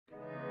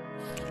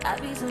I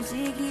be so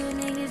sick of you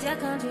niggas, y'all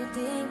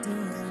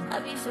contradicting. I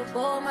be so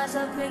bold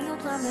myself when you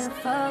come and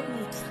fuck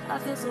me. I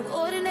feel so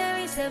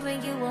ordinary, except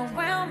when you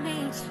around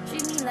me.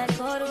 Treat me like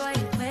water while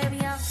you wear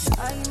me out.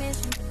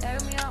 Arguments, you wear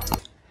me out.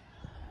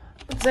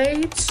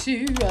 Day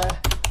 2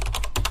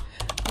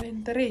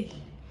 and 3.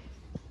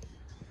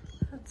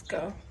 Let's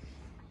go.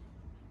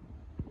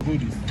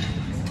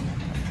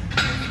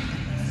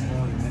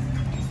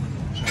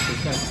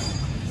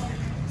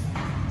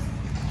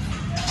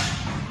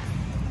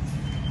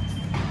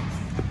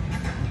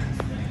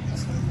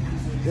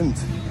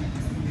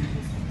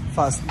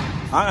 Fast.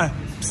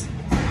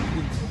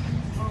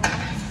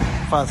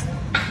 Fast.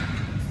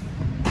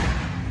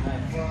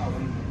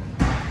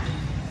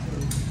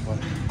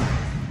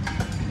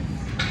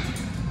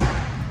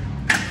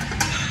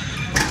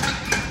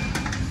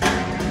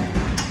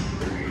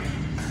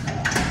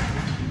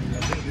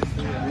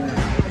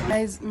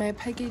 Guys, my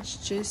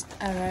package just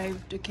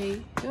arrived,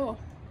 okay? Yo,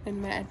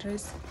 and my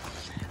address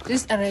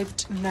just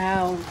arrived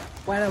now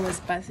while I was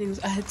passing,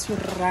 so I had to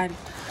run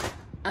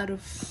out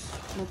of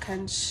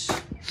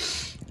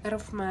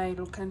my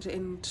locanje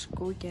and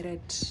go get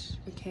it,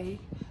 okay?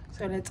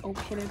 So let's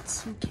open it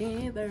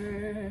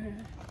together.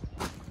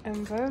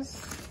 And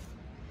this,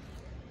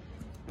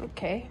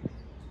 okay,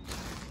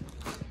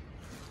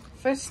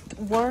 first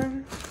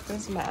one,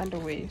 this is my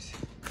underwears.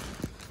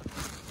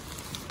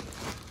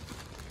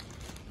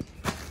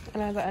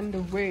 Another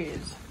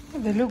underwears.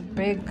 They look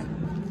big.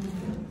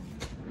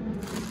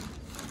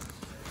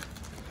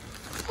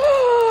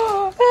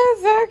 Oh,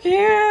 that's so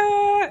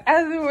cute.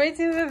 I've been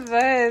waiting for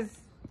this.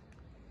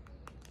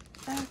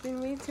 I've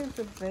been waiting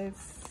for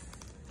this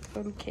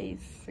phone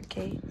case,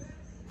 okay?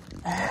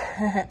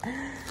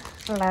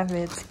 Love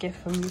it. Gift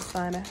from you,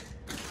 Sana.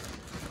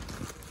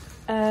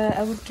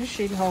 I would do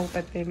Shein haul,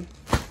 but then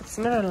it's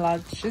not a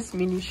lot, just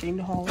mini Shein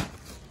haul.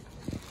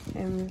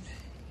 And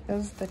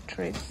there's the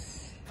dress.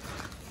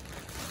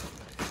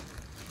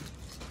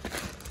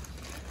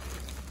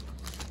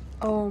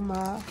 Oh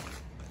my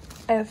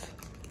F.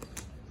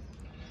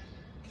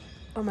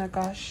 Oh my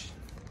gosh.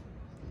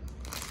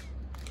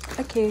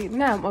 Okay,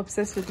 now I'm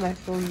obsessed with my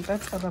phone.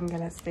 That's what I'm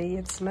gonna say.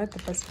 It's not the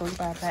best phone,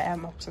 but I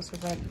am obsessed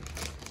with it.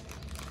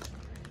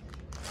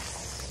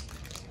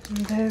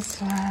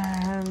 This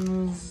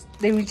one's,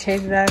 they will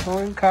change that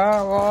phone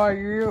car. Oh,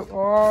 you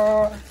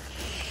are.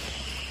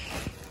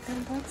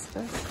 And what's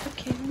this?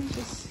 Okay, let me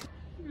just.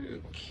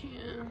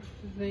 Okay,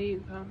 there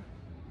you go.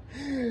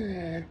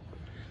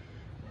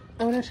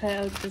 I want to try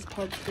out this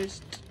part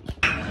first.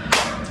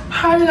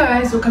 Hi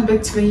guys, welcome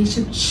back to my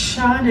YouTube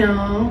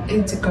channel.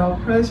 It's a girl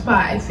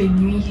Prosper. If you're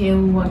new here,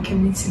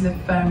 welcome to the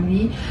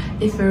family.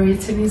 If you're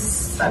returning,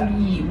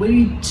 sorry, what do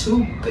you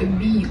do,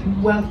 baby?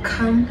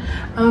 Welcome.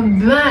 I'm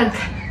back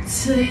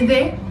to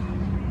the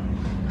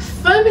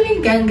family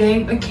gang.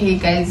 Okay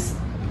guys,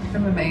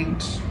 never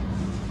mind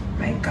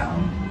my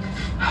gown.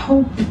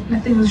 Hope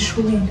nothing is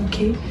showing.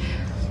 Okay,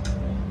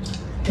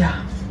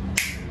 yeah,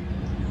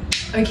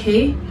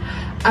 okay.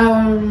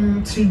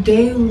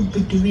 Today we'll be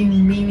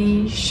doing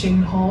mini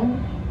Shein haul,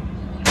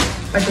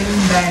 but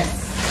then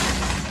bags.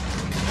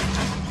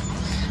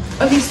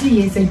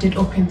 Obviously, yes, I did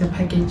open the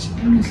package.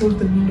 Let me close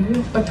the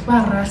window, but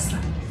rasa.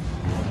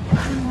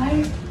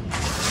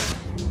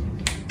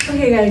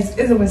 Okay guys,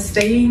 as I was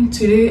saying,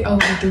 today I'll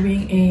be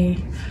doing a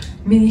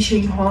mini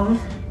Shein haul,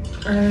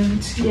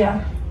 and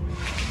yeah,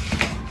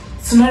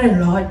 it's not a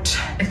lot,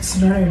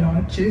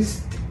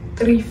 just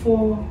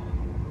 3-4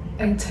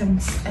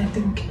 items, I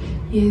think.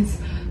 Yes,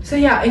 so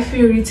yeah, if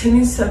you're a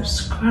returning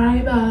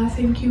subscriber,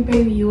 thank you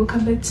baby,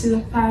 welcome back to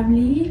the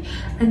family.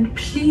 And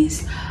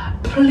please,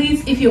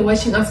 if you're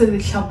watching after the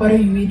club, what are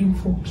you waiting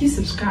for? Please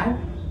subscribe.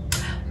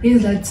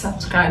 Please let's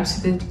subscribe to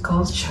the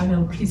girls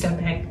channel, please. I'm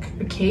back.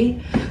 Okay,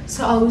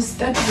 so I will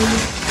start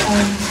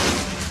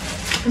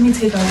with let me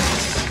take out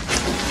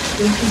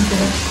the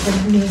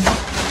name.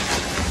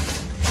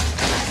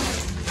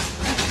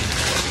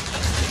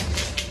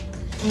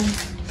 Okay.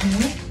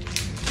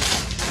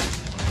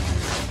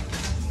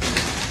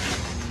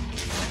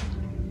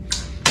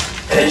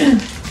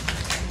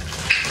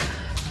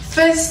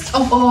 First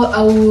of all,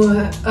 I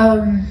will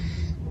I'm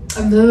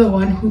the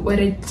one who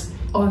ordered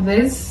all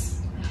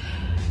this,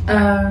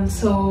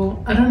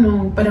 so I don't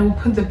know, but I will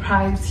put the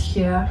price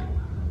here.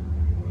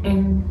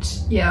 And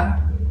yeah,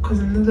 because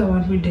I'm the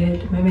one who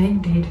did, my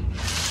man did.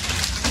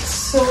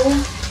 So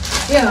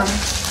yeah,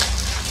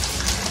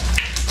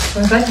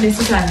 was that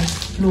necessary?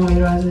 No, it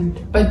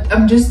wasn't, but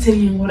I'm just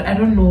telling you what I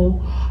don't know.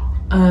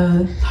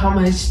 How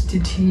much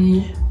did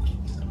he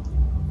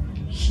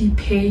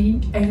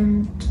pay,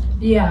 and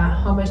yeah,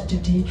 how much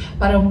did he,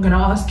 but I'm gonna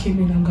ask him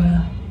and I'm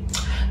gonna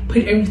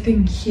put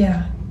everything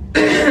here.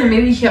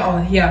 Maybe here or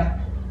here,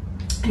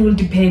 it will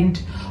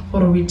depend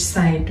on which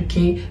side.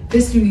 Okay,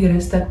 firstly we're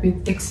gonna start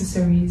with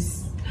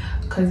accessories,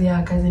 because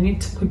yeah guys, I need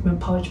to put my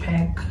pouch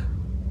back,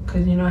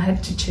 because you know I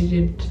had to change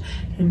it,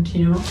 and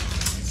you know,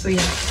 so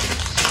yeah.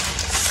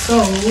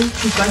 So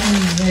he got me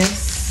this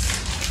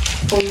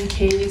phone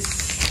case.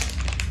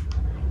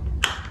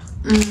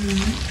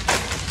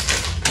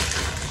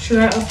 Should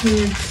I open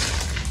it?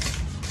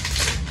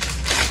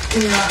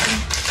 Yeah.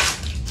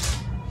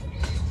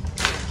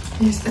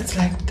 Yes, it's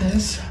like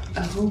this.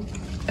 I hope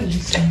at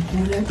least I'm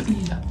good at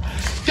either.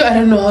 So I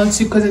don't know how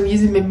to because I'm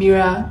using my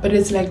mirror, but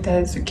it's like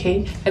that.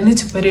 Okay, I need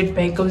to put it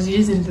back. I was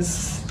using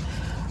this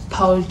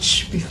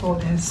pouch before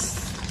this,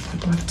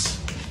 but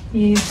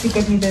yes, you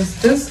got me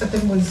this. I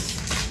think was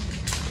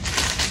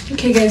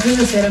okay, guys. As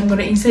I said, I'm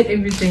gonna insert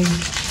everything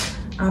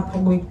up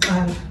on my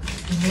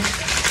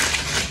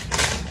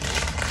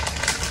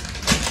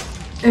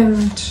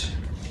and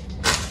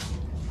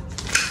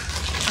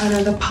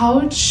another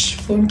pouch,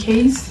 phone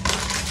case.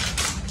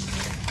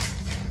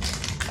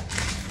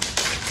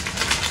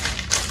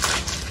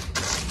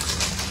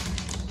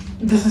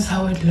 This is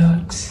how it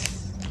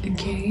looks.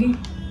 Okay,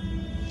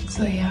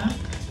 so yeah,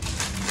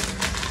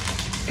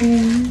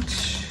 and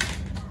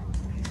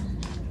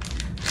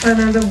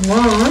another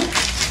one,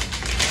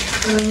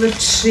 another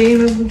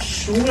chain of the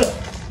shoulder,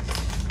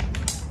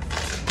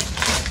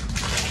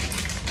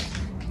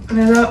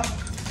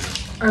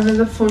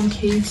 another phone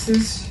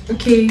cases.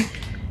 Okay,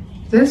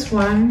 this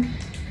one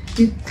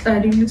I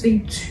didn't say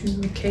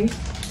 2. Okay,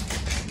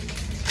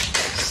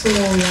 so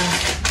yeah,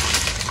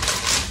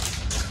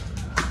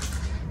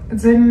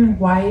 it's in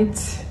white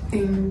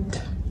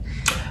and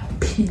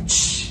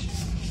peach.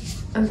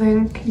 I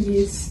think,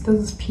 yes, this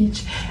is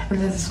peach and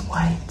this is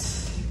white.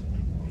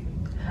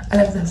 I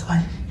love this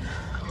one.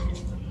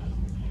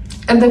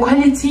 And the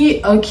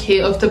quality,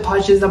 okay, of the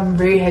pouches, I'm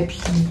very happy.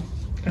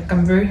 Like,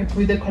 I'm very happy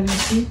with the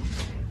quality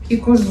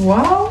because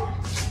wow,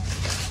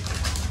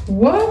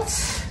 what,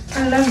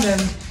 I love them.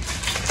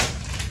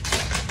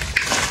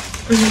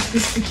 Honestly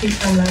speaking,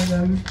 I love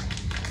them.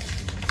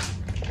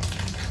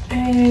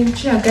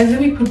 And yeah, guys, let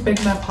me put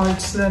back my pouch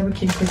so that we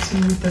can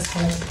continue with this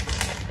one.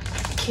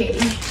 Okay,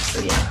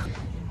 so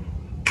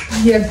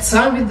yeah,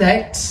 done with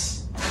that.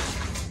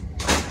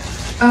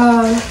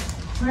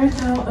 Right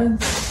now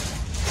it's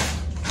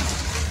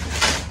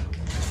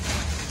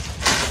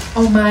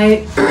on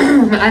my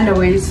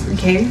underwears.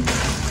 Okay,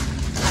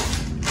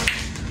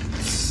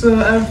 so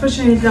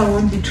unfortunately I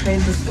won't be trying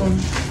this on.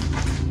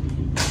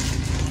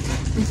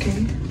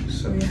 Okay,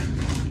 so yeah.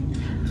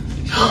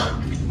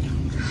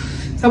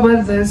 Some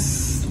of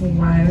these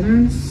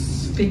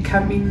ones, they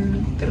come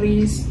in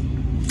 3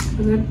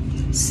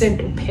 set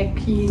of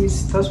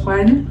packies. This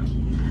one.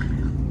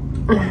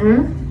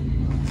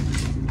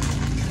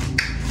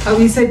 I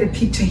will insert the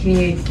picture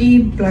here.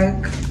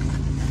 Black,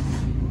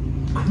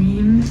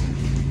 green,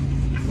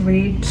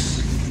 red,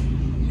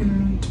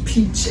 and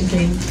peach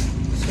again.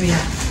 So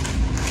yeah,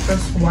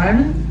 that's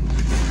one.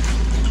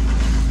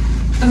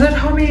 And then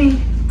how many?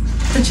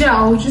 But yeah,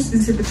 I'll just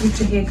insert the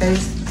picture here,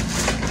 guys,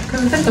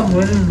 because I think I'm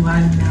wearing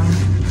one now.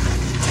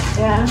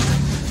 Yeah.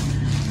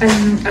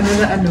 And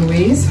another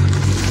underwears.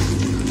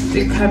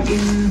 They come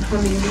in how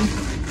many?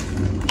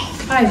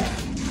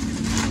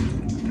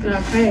 5.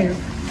 Yeah, 5.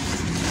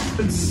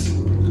 It's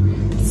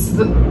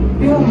the,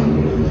 yo,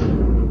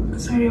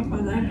 sorry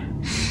about that.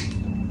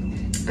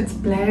 It's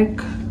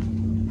black,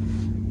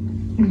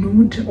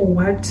 nude, or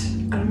what?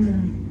 I don't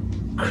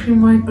know.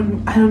 Cream white,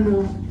 I don't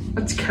know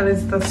what color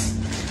is this.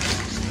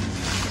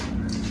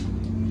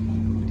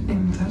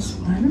 And this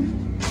one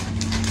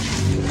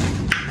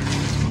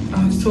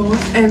also.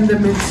 And the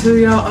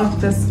material of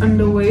this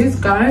underwears,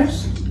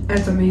 guys,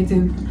 it's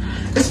amazing.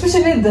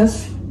 Especially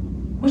this.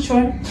 Which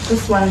one?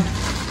 This one.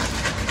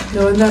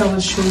 The one that I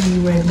was showing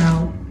you right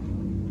now.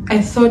 I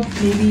thought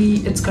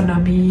maybe it's gonna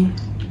be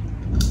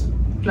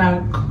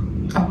like,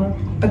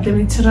 but the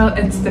material,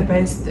 it's the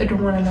best. I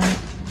don't wanna lie.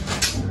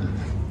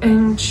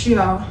 And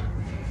yeah,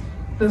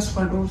 this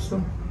one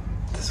also.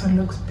 This one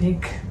looks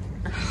big.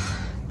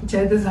 But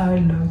yeah, this is how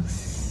it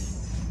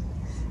looks.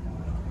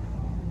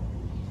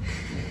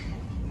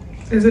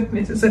 Is it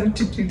necessary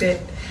to do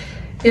that?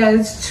 Yeah,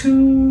 it's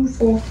 2,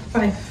 4,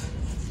 5.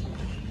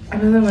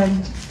 Another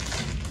one.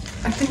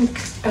 I think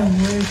I'm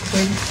wearing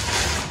it.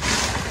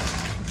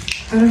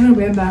 I don't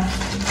remember,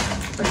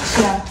 but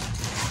yeah.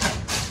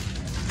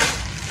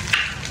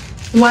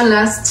 One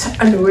last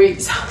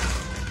underwears.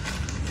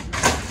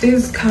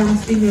 This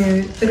comes in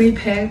a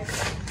 3-pack,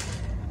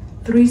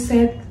 3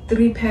 set,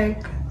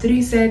 3-pack,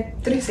 3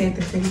 set, 3 set.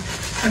 I think.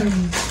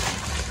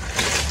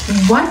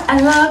 What I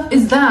love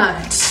is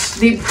that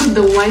they put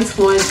the white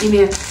one in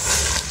a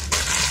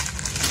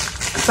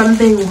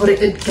something where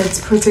it gets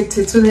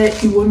protected so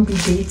that it won't be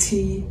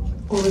dirty.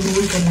 Or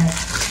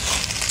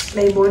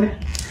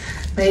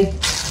like,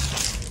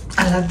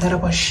 I love that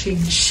about Shein.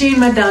 Shein,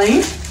 my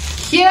darling.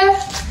 Here,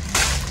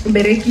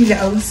 Bereki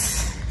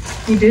house.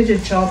 You did your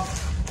job.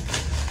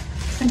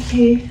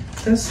 Okay,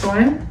 this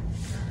one.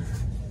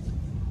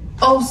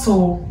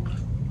 Also,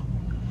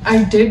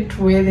 I did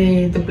wear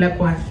the black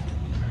one.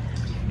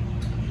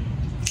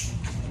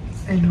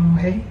 I know,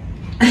 hey.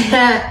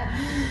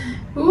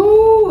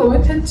 Ooh, I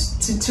wanted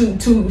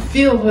to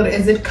feel what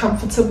is it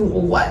comfortable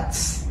or what.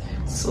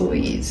 So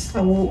yes,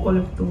 I wore all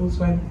of those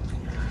ones.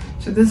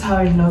 So this is how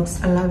it looks.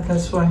 I love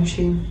this one,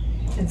 Shein.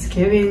 It's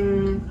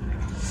giving.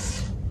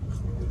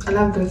 I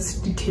love this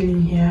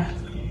detailing here.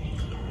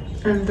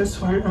 And this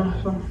one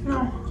also.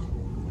 No.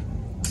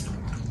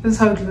 This is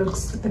how it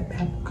looks at the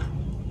back.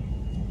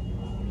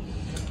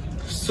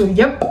 So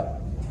yep,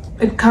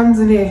 it comes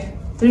in a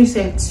 3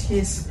 sets.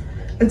 Yes,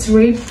 it's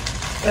red,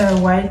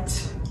 white,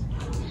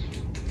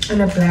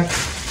 and a black.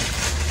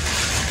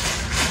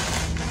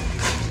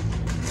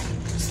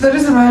 So the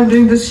reason why I'm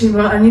doing this Shein,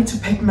 I need to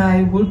pack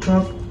my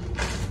wardrobe.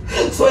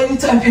 So I need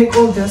to unpack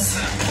all this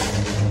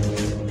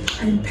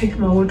and pack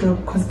my wardrobe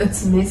because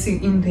it's messy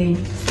in there.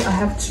 So I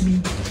have to be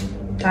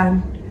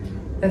done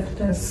with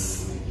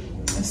this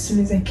as soon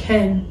as I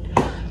can.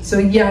 So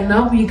yeah,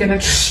 now we're gonna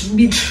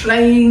be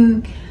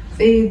trying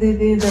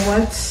the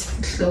what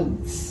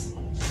clothes.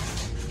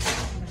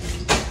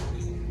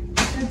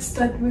 Let's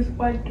start with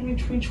what?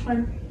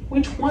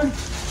 Which one?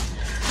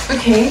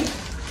 Okay,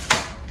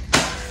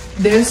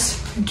 this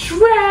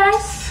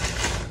dress.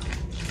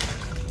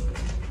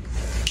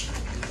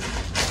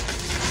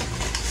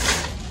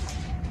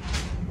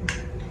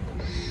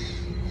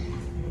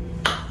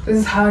 This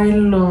is how it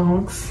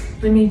looks.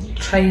 Let me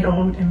try it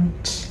on, and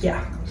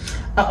yeah,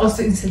 I'll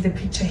also insert the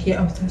picture here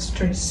of this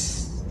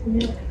dress.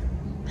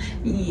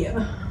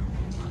 Yeah.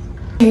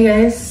 Okay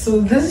guys, so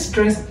this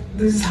dress,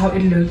 this is how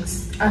it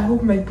looks. I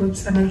hope my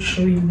boobs are not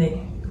showing there,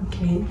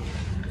 okay?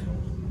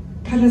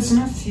 But it's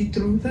not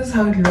see-through. This is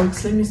how it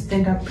looks. Let me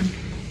stand up.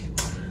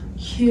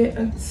 Here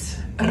it's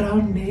a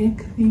round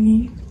neck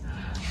thingy,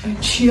 and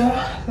here,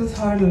 this is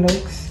how it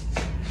looks.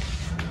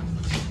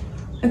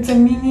 It's a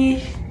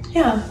mini,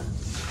 yeah.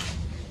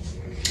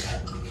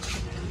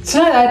 It's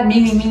not that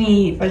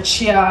mini,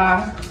 but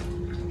yeah,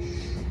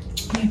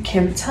 you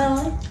can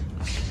tell.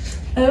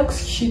 It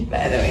looks cute,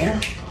 by the way.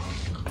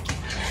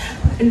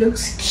 It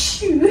looks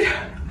cute.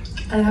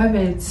 I love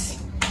it.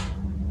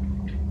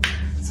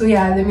 So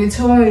yeah, the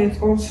material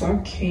is also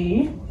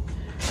okay.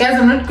 Guys,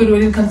 I'm not good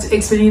when it comes to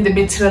explaining the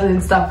material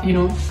and stuff, you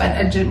know, but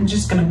I'm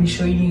just gonna be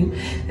showing you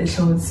the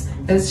clothes.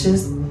 Let's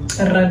just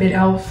rub it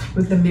off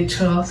with the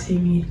material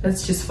thingy.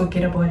 Let's just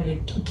forget about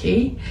it,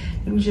 okay?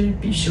 Let me just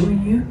be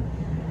showing you.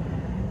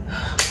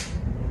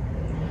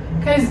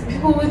 Guys,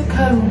 people with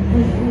cars,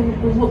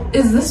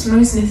 is this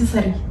noise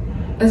necessary?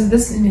 Is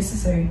this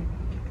necessary?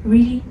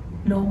 Really?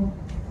 No,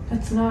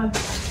 it's not.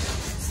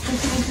 It's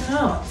definitely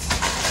not.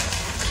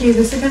 Okay,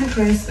 the second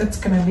dress, it's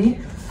gonna be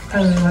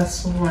a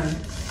last one.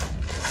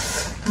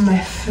 My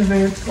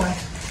favorite one.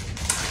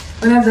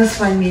 When I just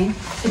find me,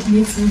 it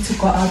needs me to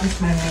go out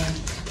with my name.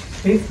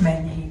 With my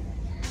name.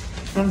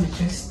 Not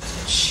just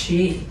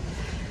she.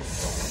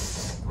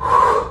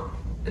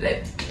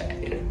 Let's try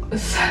it.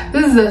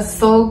 This is a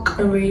silk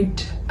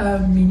red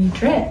mini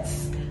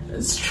dress.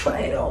 Let's try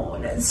it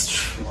on. Let's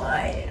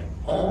try it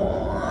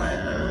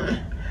on.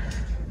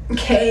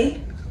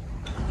 Okay.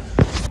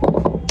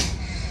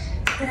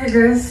 There it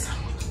is.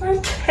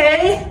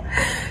 Okay.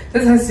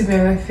 This has to be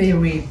my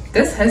favorite.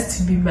 This has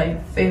to be my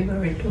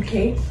favorite.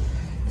 Okay.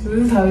 So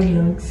this is how it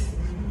looks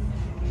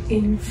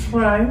in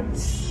front.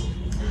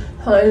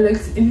 How it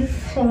looks in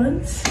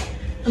front.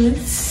 And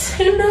let's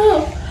stand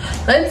up.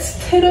 Let's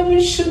stand up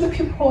and show the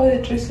people what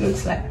the dress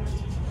looks like.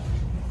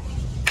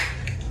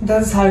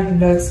 That's how it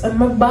looks on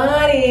my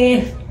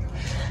body.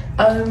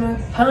 On my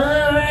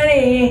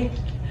body.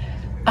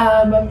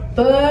 On my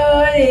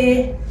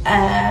body.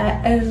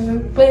 I am a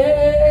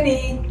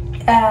body.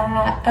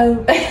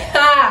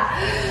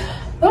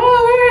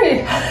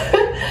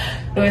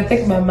 No, I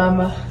thank my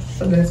mama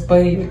for this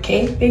body,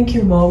 okay? Thank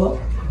you, mama,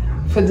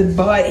 for the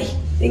body.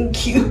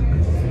 Thank you.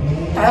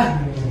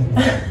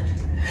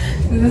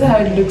 This is how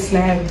it looks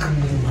like.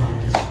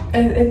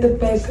 And at the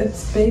back,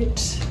 it's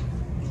bit.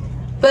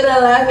 But I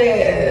love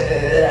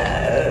it.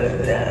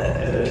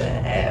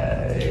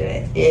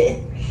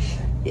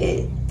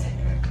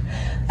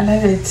 I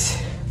love it.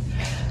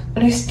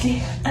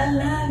 Honestly, I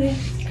love it.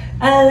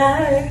 I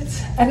love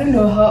it. I don't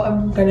know how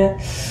I'm gonna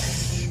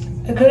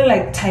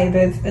like tie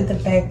this at the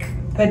back,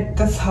 but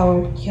that's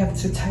how you have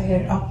to tie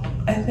it up,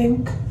 I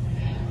think.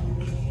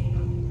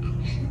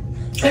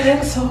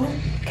 So,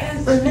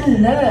 guys, I'm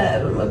in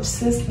love. I'm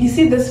obsessed. You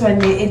see this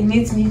one here, it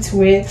needs me to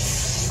wear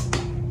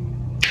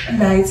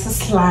nice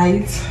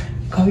slides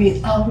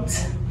going out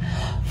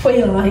for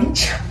your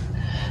lunch.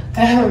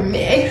 Oh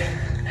man,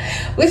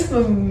 with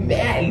my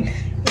man.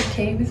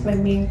 Okay, with my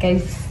man,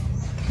 guys.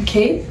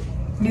 Okay,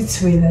 need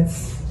to wear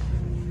this.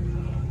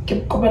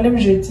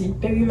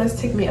 Baby, you must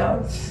take me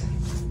out.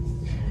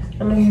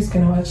 I know he's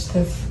gonna watch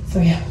this, so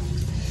yeah.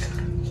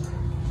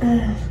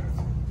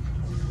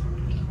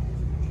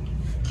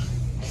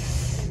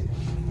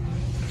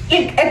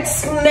 Look, it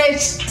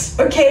snatched.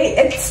 Okay,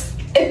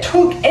 it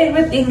took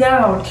everything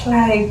out.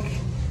 Like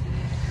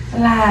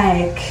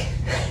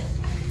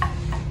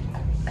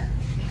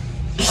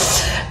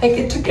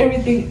it took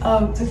everything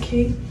out.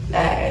 Okay,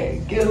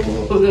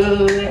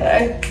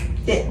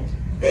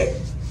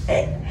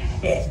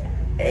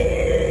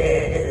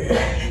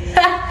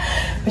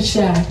 but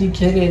yeah, you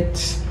get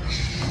it.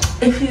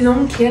 If you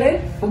don't get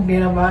it,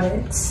 forget about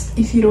it.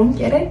 If you don't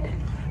get it,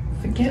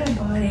 forget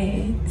about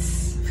it.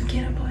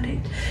 Forget about it.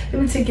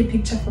 Let me take a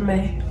picture for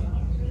my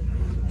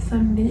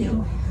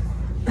thumbnail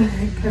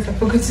because I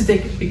forgot to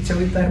take a picture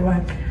with that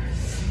one.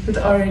 with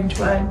the orange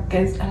one.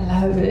 Guys, I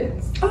love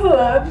it. I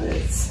love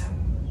it.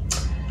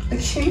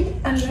 Actually,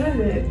 I love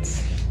it.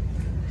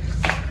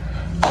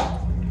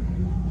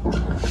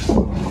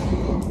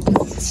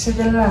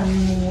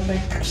 Shivelang,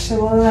 like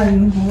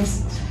Shivelang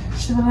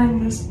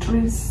was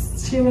twist.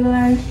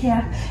 Shivelang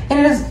here.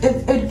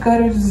 It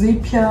got a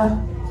zip here.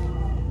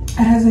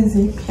 It has a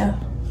zip here.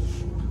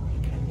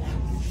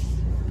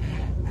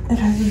 It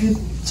has a zip.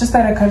 Just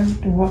that I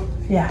can't do it.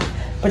 Yeah,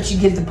 but you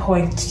get the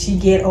point. You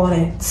get on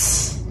it.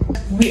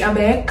 We are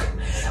back.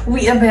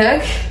 We are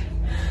back.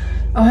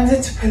 I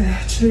wanted to put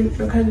actually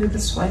look at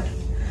this one.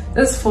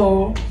 This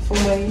for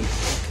my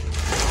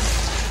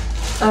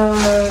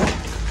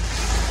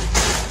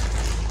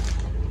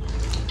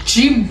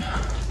gym.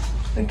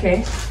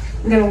 Okay,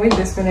 I'm gonna wear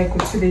this when I go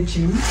to the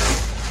gym.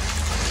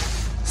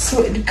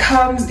 So it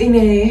comes in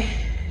a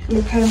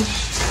look at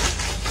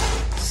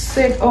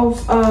set of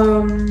 6,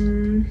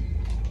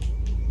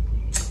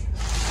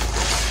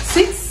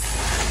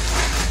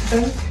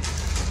 I think.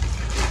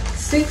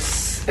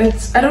 6.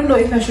 It's, I don't know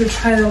if I should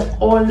try them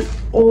all on,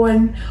 or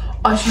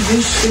I should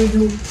just show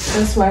you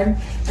this one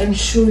and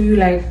show you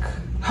like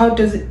how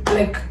does it,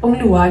 like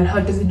only one, how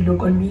does it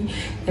look on me,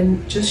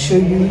 and just show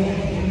you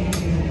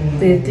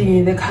the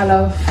thing, the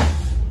color,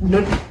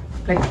 not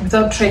like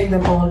without trying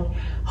them all.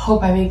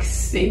 Hope I make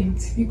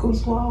sense,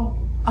 because wow,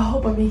 I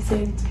hope I make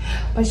sense.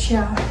 But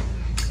yeah,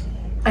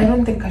 I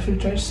don't think I should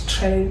just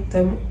try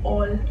them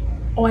all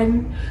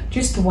on,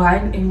 just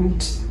one,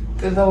 and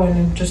the other one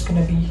I'm just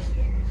gonna be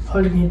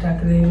holding it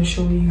like there and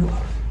show you.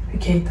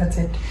 Okay, that's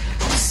it.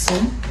 So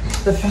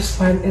the first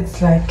one,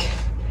 it's like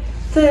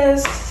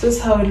this. This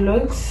is how it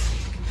looks.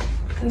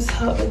 This is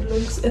how it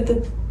looks at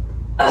the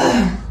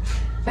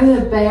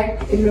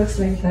back. It looks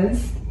like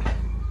this.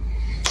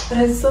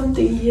 There's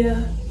something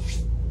here.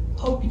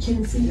 Hope you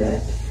can see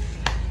that.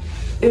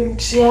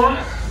 And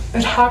yeah,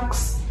 it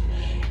hugs.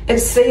 It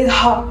says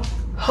hug.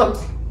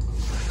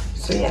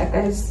 So yeah,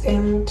 guys,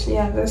 and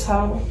yeah, that's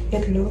how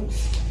it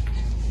looks.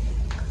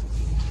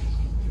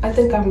 I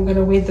think I'm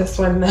gonna wear this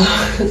one now.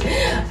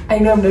 I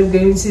know I'm not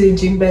going to the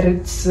gym, but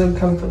it's so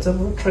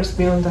comfortable. Trust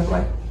me on that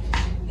one.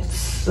 It's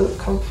so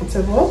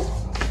comfortable.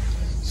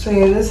 So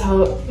yeah, this is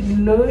how it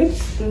looks.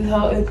 This is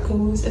how it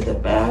goes at the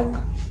back.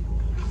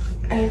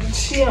 And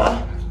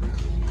yeah,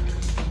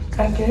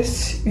 I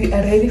guess we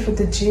are ready for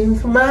the gym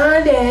for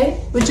Monday,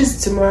 which is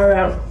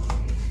tomorrow.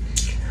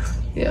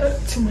 Yeah,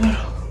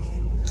 tomorrow.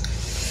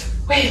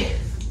 Wait.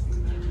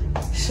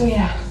 So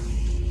yeah,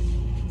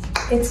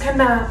 it's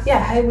kinda,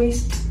 yeah, high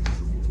waist.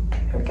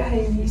 Okay,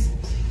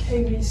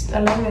 high waist. I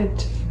love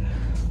it.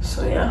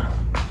 So yeah,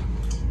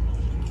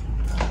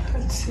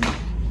 let's see.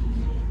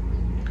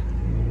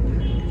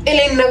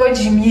 Ellen never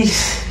gym.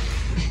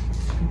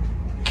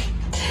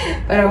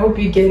 But I hope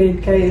you get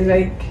it, guys.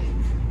 Like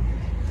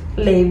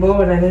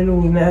label and I don't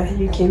know,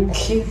 you can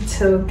keep it.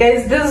 So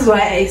guys, this is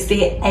why I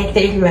say I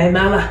thank my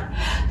mama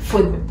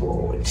for the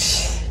board.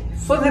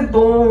 For the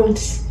board.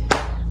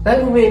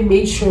 That woman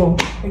made sure,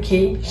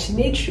 okay? She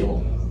made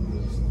sure.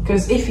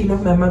 Because if you know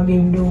my mom,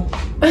 you know.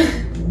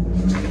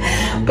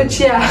 But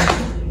yeah.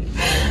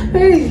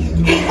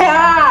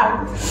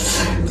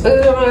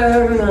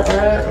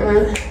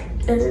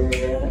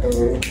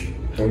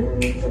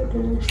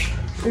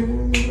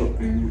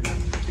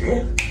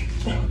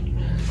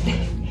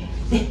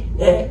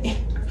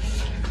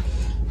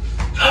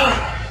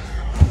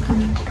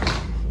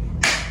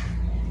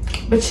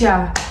 But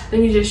yeah, let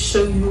me just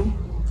show you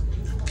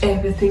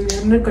everything.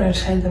 I'm not gonna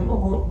try them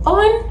all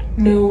on,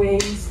 no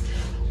ways.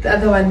 The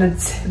other one,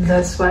 that's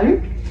this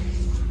one.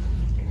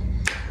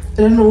 I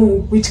don't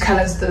know which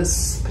color is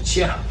this, but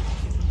yeah,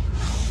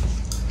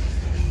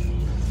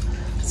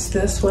 it's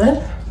this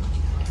one.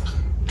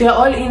 They're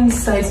all in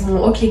size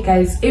small. Okay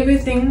guys,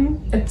 everything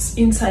it's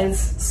in size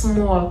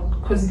small,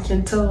 because you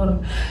can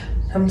tell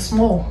I'm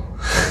small.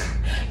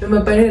 And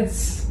my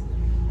parents.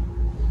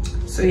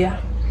 So yeah,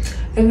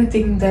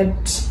 everything that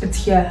it's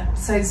here,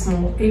 size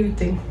small,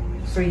 everything.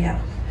 So yeah,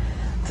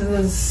 this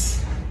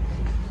is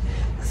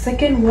the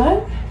second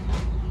one.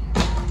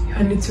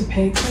 I need to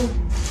pay too.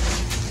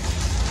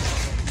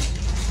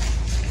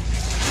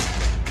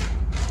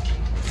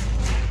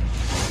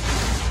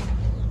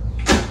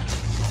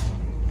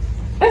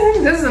 I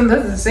think this one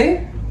does the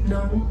same.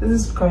 No, this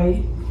is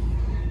gray.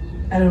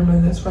 I don't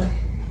know this one,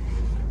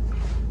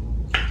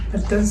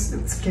 but this,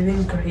 it's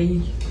giving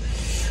gray.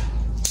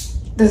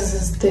 This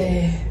is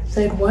the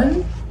third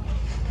one.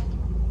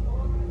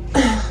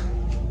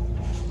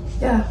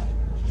 Yeah.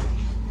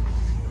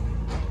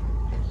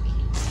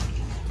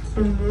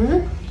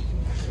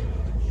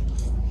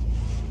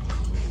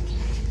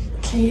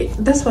 Okay,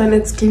 this one,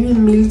 it's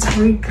giving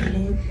military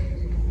green,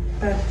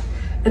 but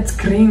it's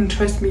green,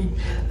 trust me.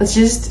 It's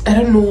just, I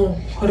don't know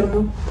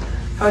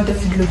how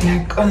does it look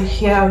like on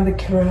here on the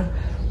camera,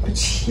 but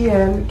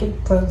here, look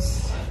at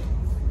this.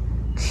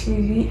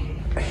 Clearly,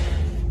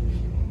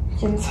 you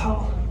can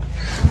tell.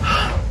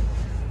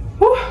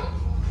 Woo!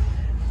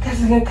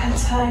 Guys, I got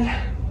cancel.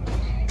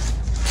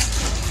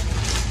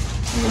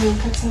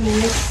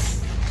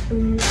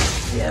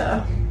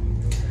 Yeah.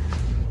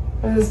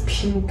 This is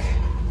pink.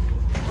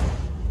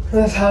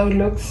 That's how it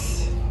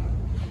looks.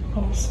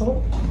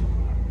 Also,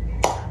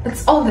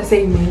 it's all the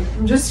same, man.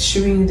 I'm just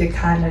showing the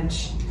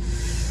carnage.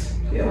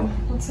 Yo,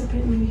 what's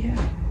happening here?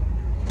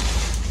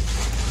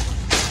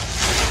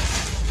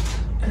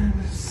 And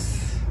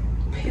it's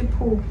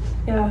purple.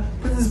 Yeah,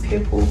 this is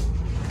purple.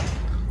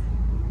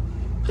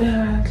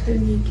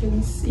 Clearly you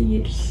can see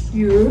it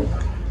here.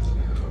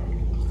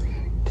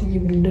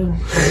 You will know.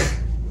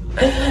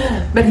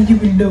 But you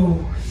will know.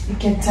 You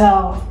can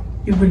tell.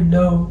 You will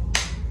know.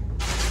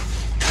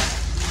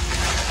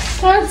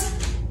 That's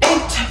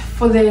it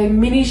for the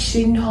mini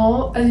Shein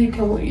haul. As you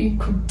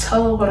could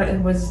tell what it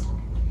was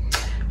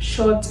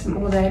short and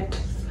all that,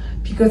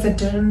 because I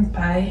didn't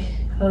buy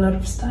a lot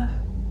of stuff.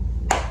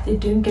 They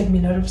didn't get me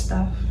a lot of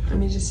stuff. Let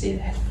me just say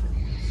that.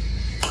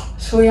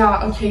 So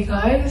yeah, okay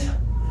guys,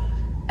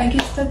 I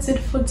guess that's it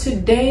for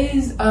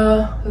today's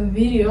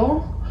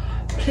video.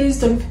 Please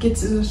don't forget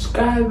to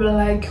subscribe,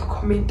 like,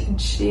 comment and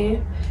share,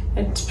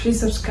 and please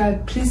subscribe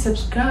and please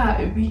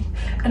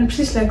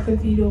like the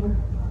video,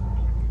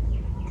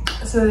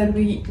 so that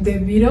the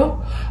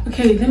video,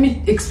 okay, let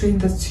me explain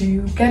this to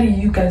you.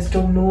 You guys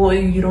don't know, or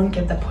you don't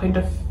get the point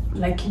of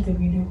liking the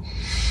video.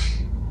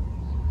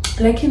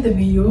 Liking the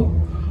video,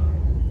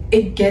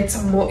 it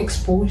gets more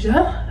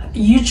exposure.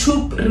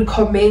 YouTube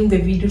recommend the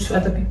video to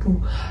other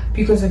people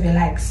because of your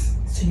likes,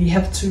 so you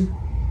have to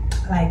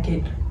like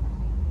it.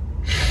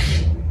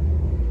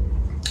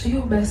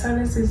 Yo, my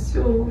sinus is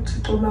to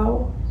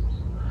tomorrow.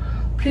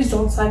 Please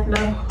don't psych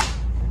now.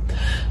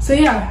 So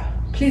yeah,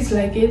 please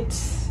like it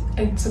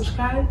and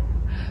subscribe.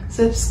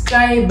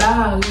 Subscribing.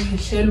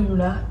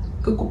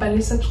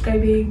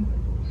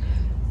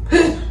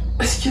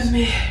 Excuse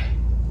me.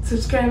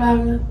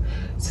 Subscribe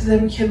so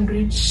that we can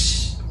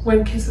reach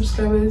 1K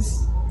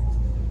subscribers.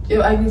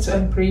 Yo, I need to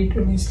upgrade,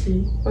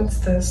 honestly. What's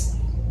this?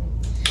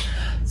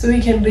 So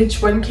we can reach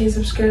 1K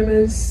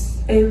subscribers.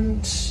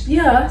 And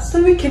yeah,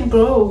 so we can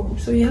grow.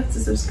 So you have to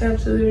subscribe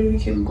so that we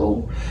can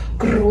grow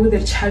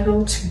the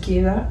channel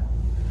together.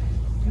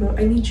 You know,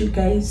 I need you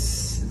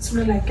guys. It's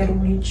not like I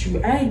don't need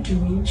you. I do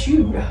need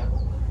you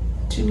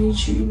to need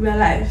you in my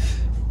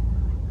life.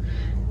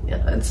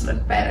 Yeah, it's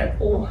not bad at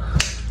all.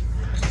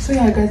 So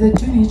yeah guys, I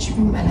do need you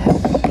in my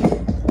life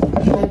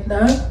right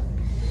now.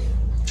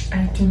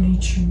 I do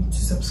need you to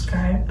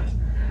subscribe,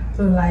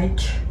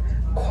 like,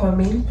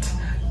 comment.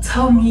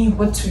 Tell me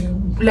what do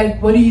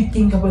you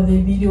think about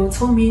the video.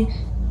 Tell me,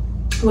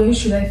 where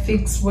should I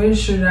fix, what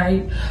should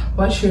I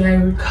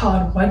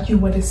record, what you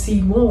want to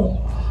see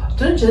more.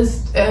 Don't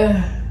just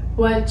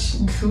watch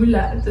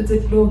Dlula. That's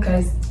it. No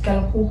guys,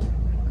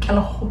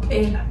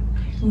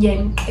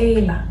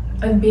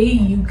 I'm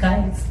begging you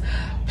guys,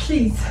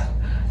 please.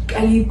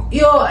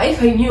 Yo,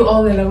 if I knew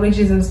all the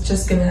languages, I was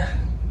just gonna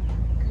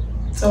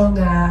song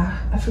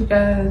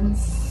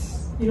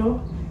Africans, you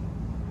know,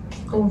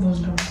 all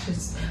those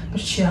languages.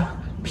 But yeah,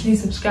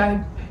 please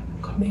subscribe,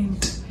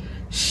 comment,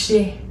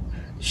 share.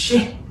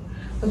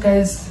 But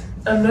guys,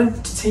 I'm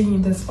not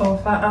taking this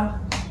off. I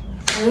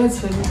know it's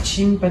for the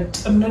gym,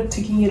 but I'm not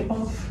taking it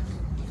off.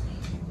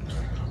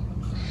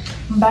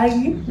 Bye.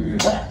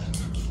 Would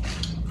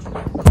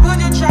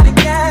you try to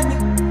get me?